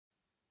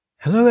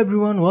Hello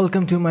everyone,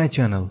 welcome to my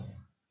channel.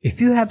 If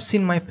you have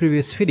seen my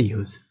previous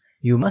videos,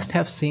 you must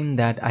have seen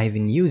that I've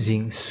been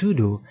using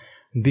sudo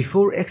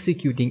before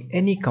executing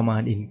any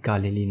command in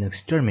Kali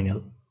Linux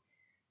terminal.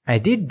 I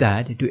did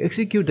that to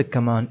execute the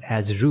command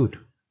as root,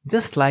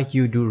 just like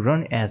you do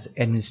run as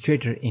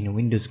administrator in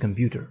Windows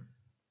computer.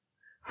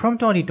 From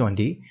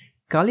 2020,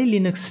 Kali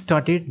Linux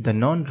started the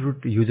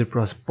non-root user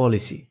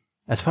policy,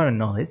 as far as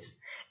knowledge,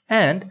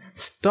 and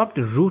stopped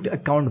root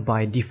account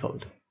by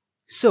default.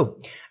 So,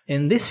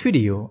 in this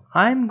video,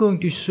 I'm going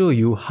to show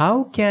you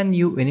how can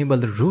you enable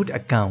the root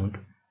account,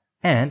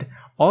 and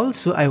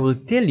also I will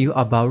tell you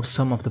about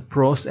some of the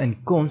pros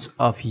and cons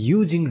of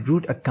using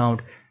root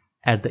account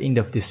at the end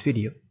of this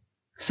video.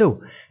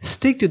 So,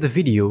 stick to the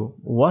video,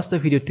 watch the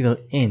video till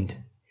end.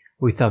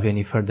 Without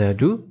any further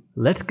ado,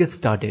 let's get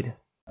started.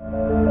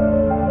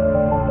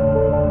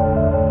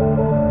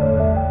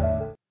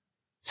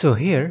 So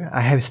here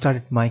I have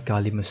started my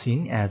Kali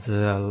machine as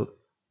a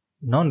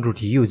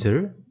non-root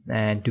user,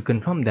 and to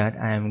confirm that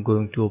I am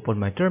going to open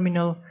my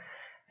terminal,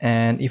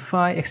 and if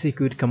I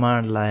execute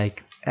command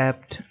like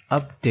apt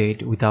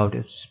update without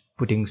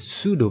putting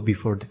sudo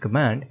before the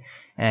command,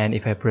 and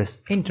if I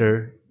press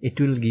enter, it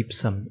will give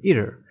some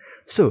error.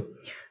 So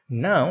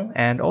now,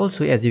 and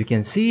also as you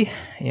can see,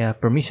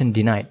 permission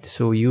denied,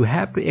 so you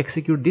have to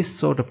execute this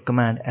sort of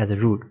command as a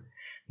root.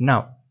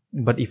 Now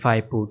but if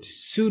I put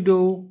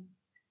sudo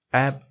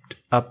apt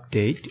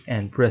update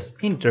and press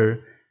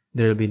enter,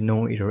 there will be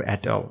no error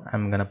at all.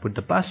 I'm gonna put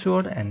the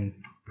password and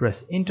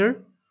press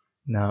enter.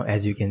 Now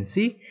as you can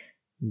see,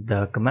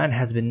 the command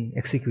has been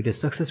executed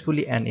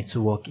successfully and it's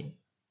working.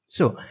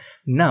 So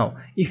now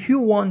if you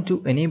want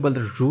to enable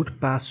the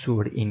root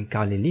password in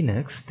Kali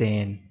Linux,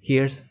 then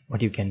here's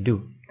what you can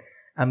do.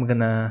 I'm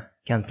gonna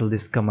cancel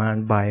this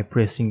command by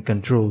pressing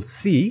Ctrl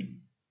C.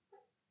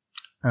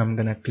 I'm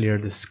gonna clear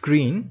the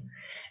screen,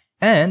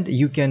 and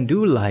you can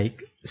do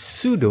like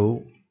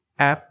sudo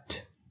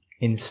apt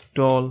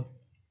install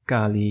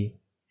Kali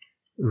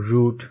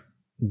root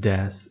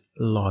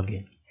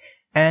 -login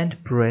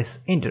and press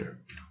enter.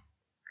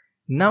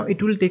 Now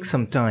it will take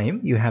some time.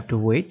 You have to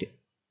wait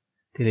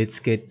till it's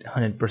get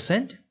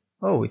 100%.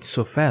 Oh, it's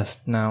so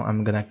fast. Now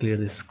I'm gonna clear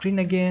the screen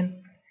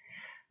again.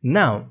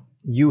 Now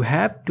you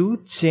have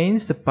to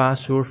change the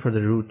password for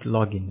the root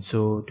login.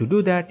 So to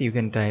do that, you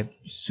can type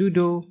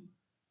sudo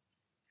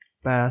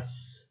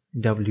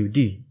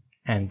passwd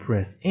and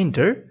press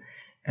enter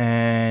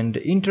and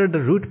enter the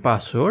root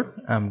password.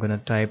 I'm gonna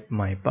type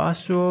my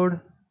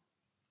password.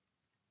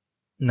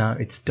 Now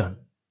it's done.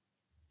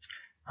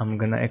 I'm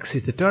gonna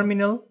exit the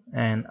terminal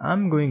and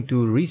I'm going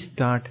to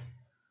restart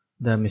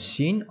the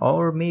machine,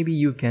 or maybe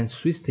you can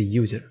switch the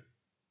user.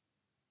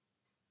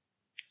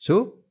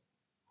 So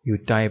you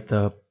type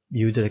the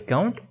user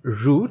account,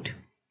 root,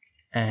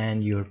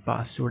 and your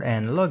password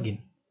and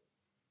login.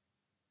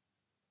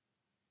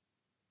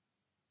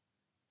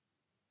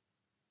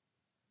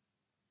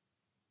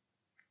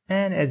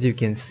 And as you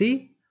can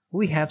see,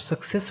 we have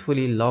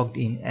successfully logged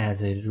in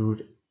as a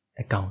root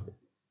account.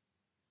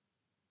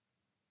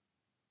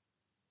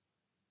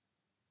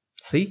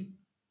 See,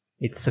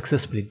 it's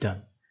successfully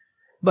done.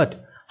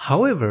 But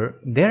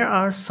however, there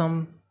are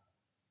some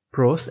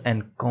pros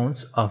and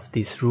cons of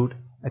this root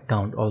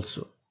account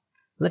also.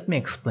 Let me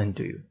explain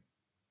to you.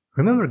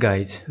 Remember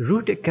guys,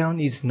 root account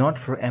is not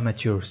for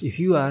amateurs. If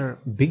you are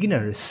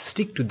beginners,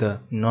 stick to the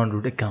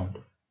non-root account.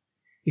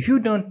 If you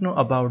don't know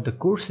about the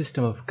core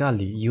system of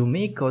Kali, you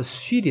may cause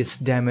serious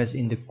damage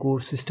in the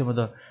core system of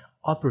the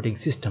operating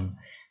system.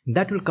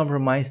 That will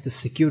compromise the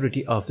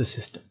security of the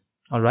system.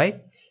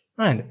 Alright?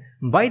 And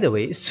by the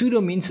way,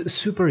 sudo means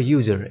super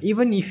user.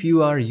 Even if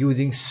you are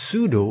using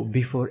sudo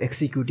before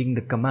executing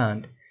the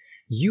command,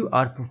 you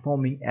are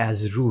performing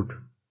as root.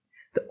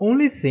 The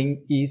only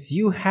thing is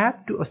you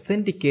have to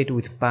authenticate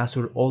with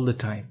password all the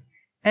time.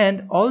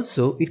 And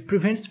also it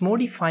prevents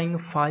modifying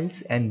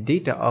files and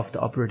data of the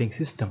operating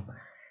system,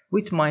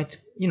 which might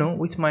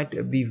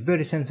be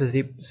very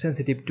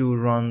sensitive to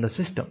run the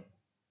system.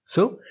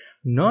 So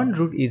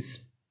non-root is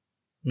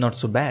not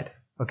so bad,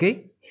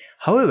 okay?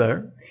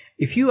 However,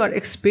 if you are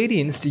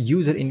experienced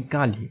user in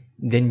Kali,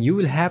 then you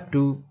will have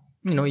to,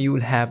 you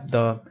will have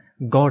the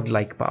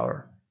godlike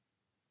power.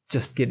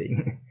 Just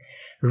kidding.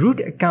 Root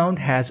account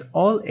has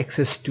all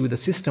access to the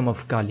system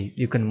of Kali.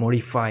 You can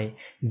modify,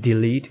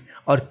 delete,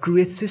 or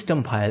create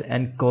system file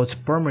and cause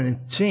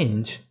permanent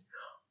change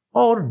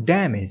or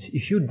damage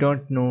if you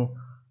don't know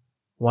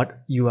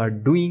what you are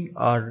doing,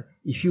 or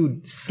if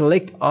you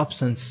select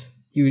options,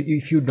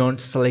 if you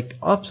don't select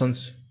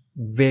options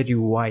very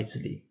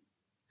wisely.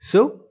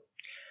 So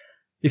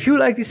if you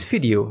like this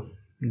video,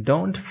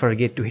 don't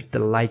forget to hit the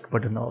like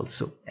button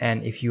also,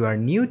 and if you are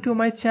new to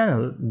my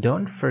channel,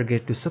 don't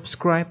forget to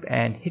subscribe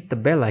and hit the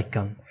bell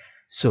icon.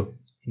 So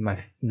in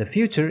the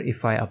future,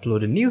 if I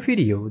upload a new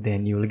video,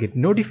 then you will get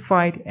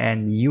notified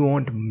and you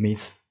won't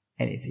miss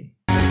anything.